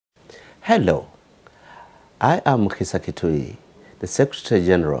Hello, I am Mukhisa Kituyi, the Secretary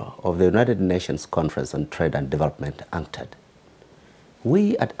General of the United Nations Conference on Trade and Development, UNCTAD.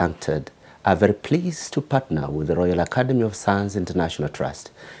 We at UNCTAD are very pleased to partner with the Royal Academy of Science International Trust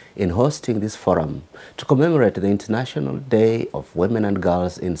in hosting this forum to commemorate the International Day of Women and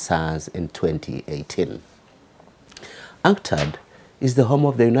Girls in Science in 2018. UNCTAD is the home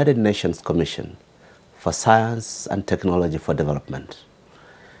of the United Nations Commission for Science and Technology for Development,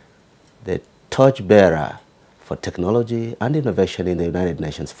 the torchbearer for technology and innovation in the United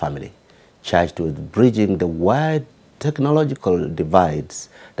Nations family, charged with bridging the wide technological divides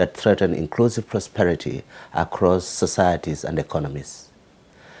that threaten inclusive prosperity across societies and economies.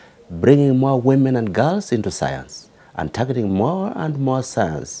 Bringing more women and girls into science and targeting more and more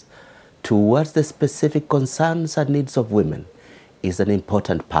science towards the specific concerns and needs of women is an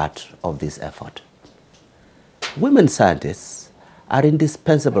important part of this effort. Women scientists are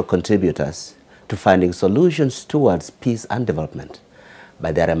indispensable contributors to finding solutions towards peace and development,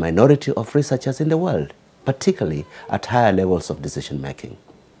 but they are a minority of researchers in the world, particularly at higher levels of decision-making.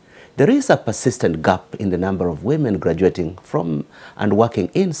 There is a persistent gap in the number of women graduating from and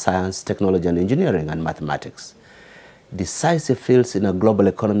working in science, technology, and engineering and mathematics, decisive fields in a global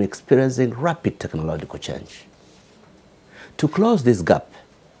economy experiencing rapid technological change. To close this gap,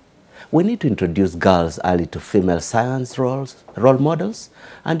 we need to introduce girls early to female science role models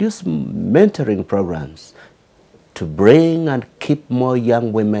and use mentoring programs to bring and keep more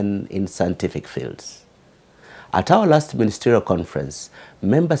young women in scientific fields. At our last ministerial conference,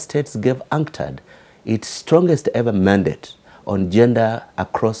 member states gave UNCTAD its strongest ever mandate on gender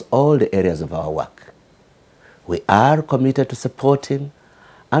across all the areas of our work. We are committed to supporting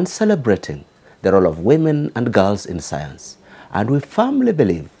and celebrating the role of women and girls in science, and we firmly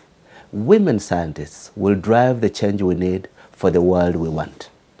believe women scientists will drive the change we need for the world we want.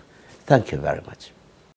 Thank you very much.